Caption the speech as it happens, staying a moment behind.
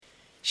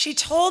She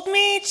told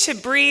me to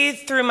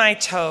breathe through my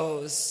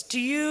toes. Do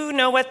you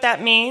know what that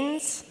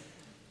means?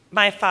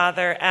 My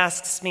father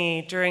asks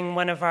me during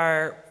one of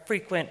our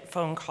frequent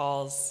phone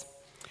calls.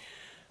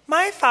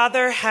 My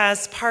father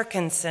has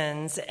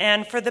Parkinson's,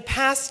 and for the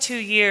past 2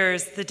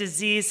 years, the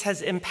disease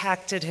has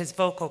impacted his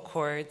vocal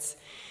cords.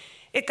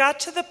 It got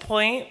to the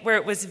point where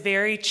it was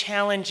very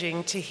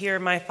challenging to hear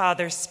my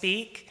father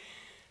speak.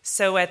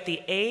 So at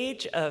the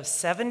age of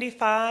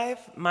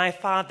 75, my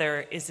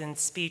father is in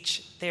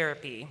speech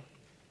therapy.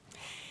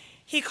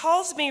 He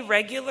calls me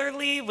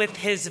regularly with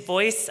his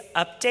voice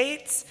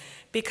updates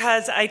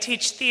because I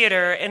teach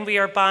theater and we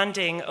are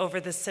bonding over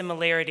the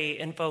similarity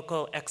in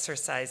vocal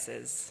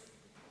exercises.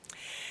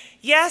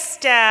 Yes,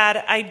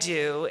 Dad, I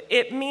do.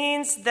 It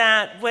means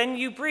that when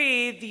you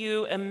breathe,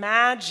 you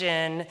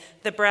imagine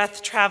the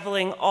breath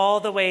traveling all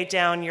the way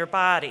down your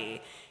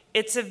body.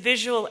 It's a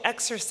visual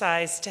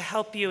exercise to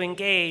help you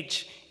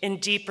engage in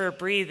deeper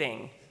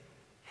breathing.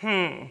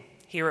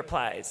 He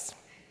replies.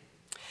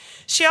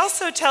 She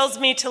also tells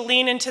me to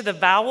lean into the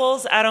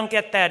vowels. I don't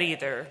get that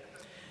either.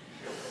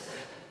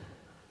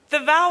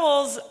 The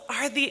vowels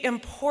are the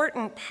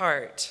important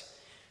part.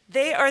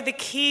 They are the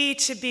key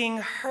to being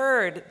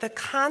heard. The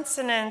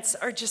consonants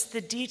are just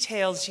the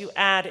details you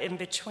add in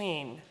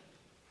between.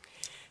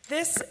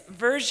 This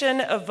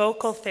version of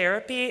vocal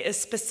therapy is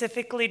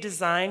specifically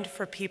designed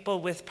for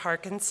people with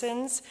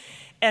Parkinson's,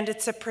 and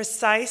it's a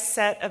precise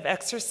set of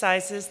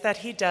exercises that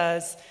he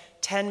does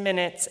 10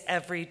 minutes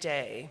every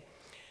day.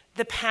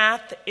 The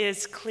path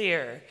is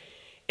clear.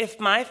 If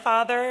my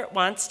father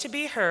wants to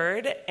be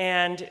heard,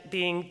 and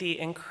being the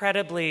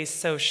incredibly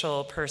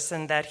social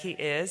person that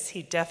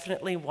he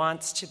definitely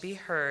wants to be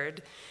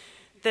heard,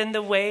 then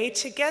the way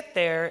to get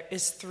there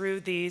is through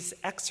these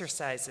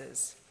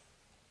exercises.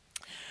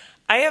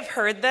 I have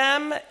heard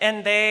them,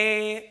 and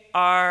they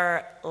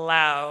are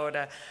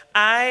loud.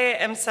 I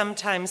am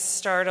sometimes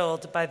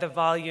startled by the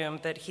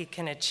volume that he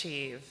can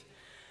achieve.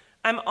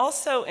 I'm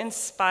also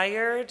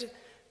inspired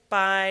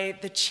by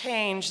the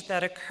change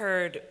that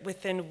occurred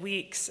within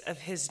weeks of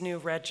his new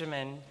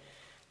regimen.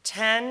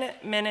 10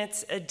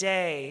 minutes a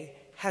day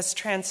has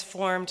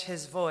transformed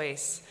his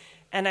voice,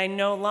 and I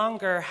no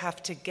longer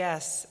have to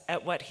guess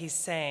at what he's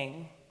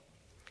saying.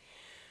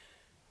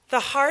 The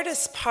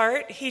hardest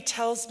part, he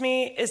tells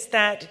me, is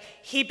that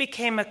he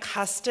became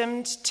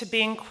accustomed to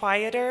being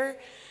quieter,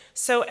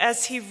 so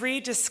as he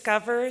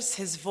rediscovers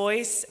his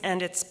voice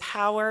and its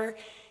power,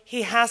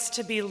 he has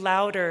to be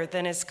louder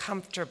than is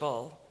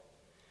comfortable.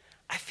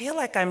 I feel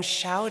like I'm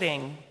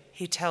shouting,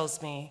 he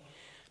tells me,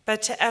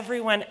 but to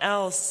everyone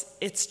else,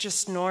 it's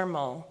just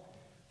normal.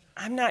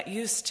 I'm not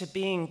used to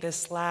being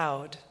this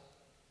loud.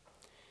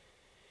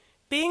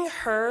 Being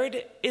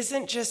heard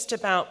isn't just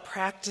about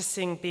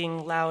practicing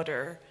being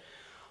louder.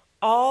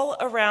 All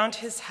around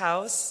his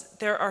house,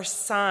 there are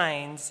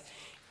signs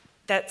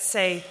that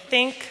say,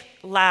 "Think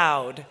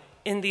loud,"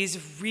 in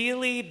these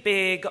really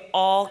big,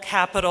 all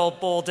capital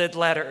bolded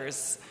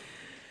letters.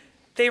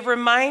 They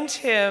remind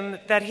him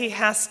that he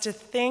has to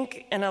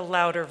think in a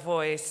louder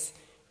voice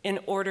in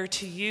order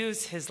to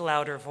use his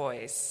louder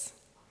voice.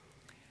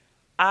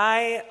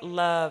 I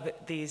love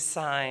these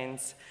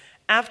signs.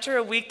 After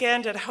a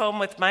weekend at home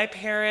with my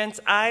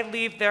parents, I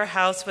leave their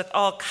house with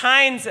all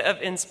kinds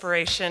of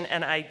inspiration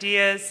and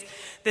ideas.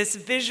 This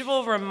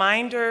visual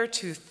reminder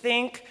to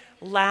think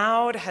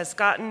loud has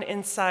gotten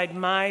inside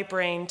my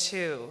brain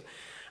too.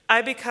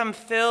 I become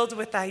filled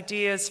with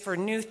ideas for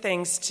new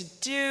things to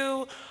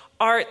do,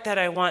 art that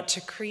I want to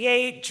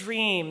create,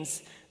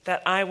 dreams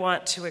that I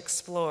want to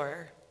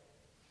explore.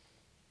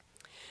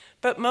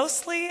 But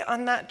mostly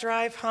on that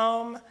drive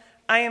home,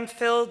 I am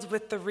filled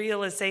with the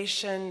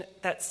realization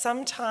that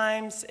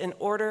sometimes in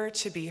order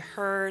to be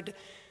heard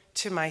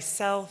to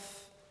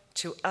myself,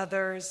 to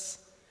others,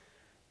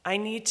 I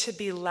need to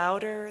be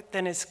louder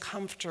than is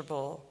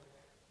comfortable,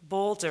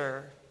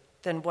 bolder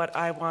than what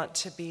I want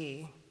to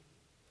be.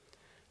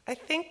 I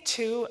think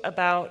too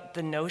about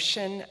the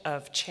notion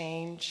of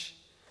change.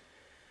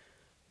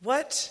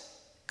 What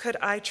could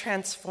I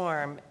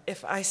transform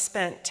if I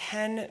spent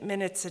 10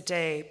 minutes a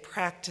day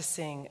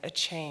practicing a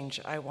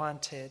change I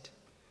wanted?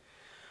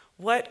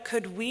 What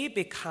could we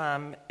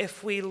become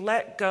if we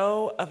let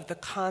go of the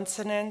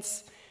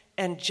consonants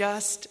and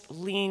just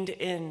leaned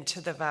into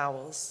the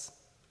vowels?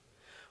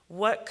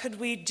 What could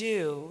we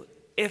do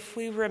if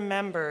we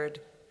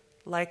remembered,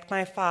 like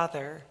my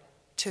father,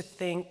 to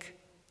think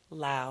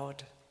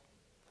loud?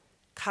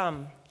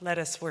 Come, let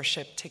us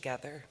worship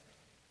together.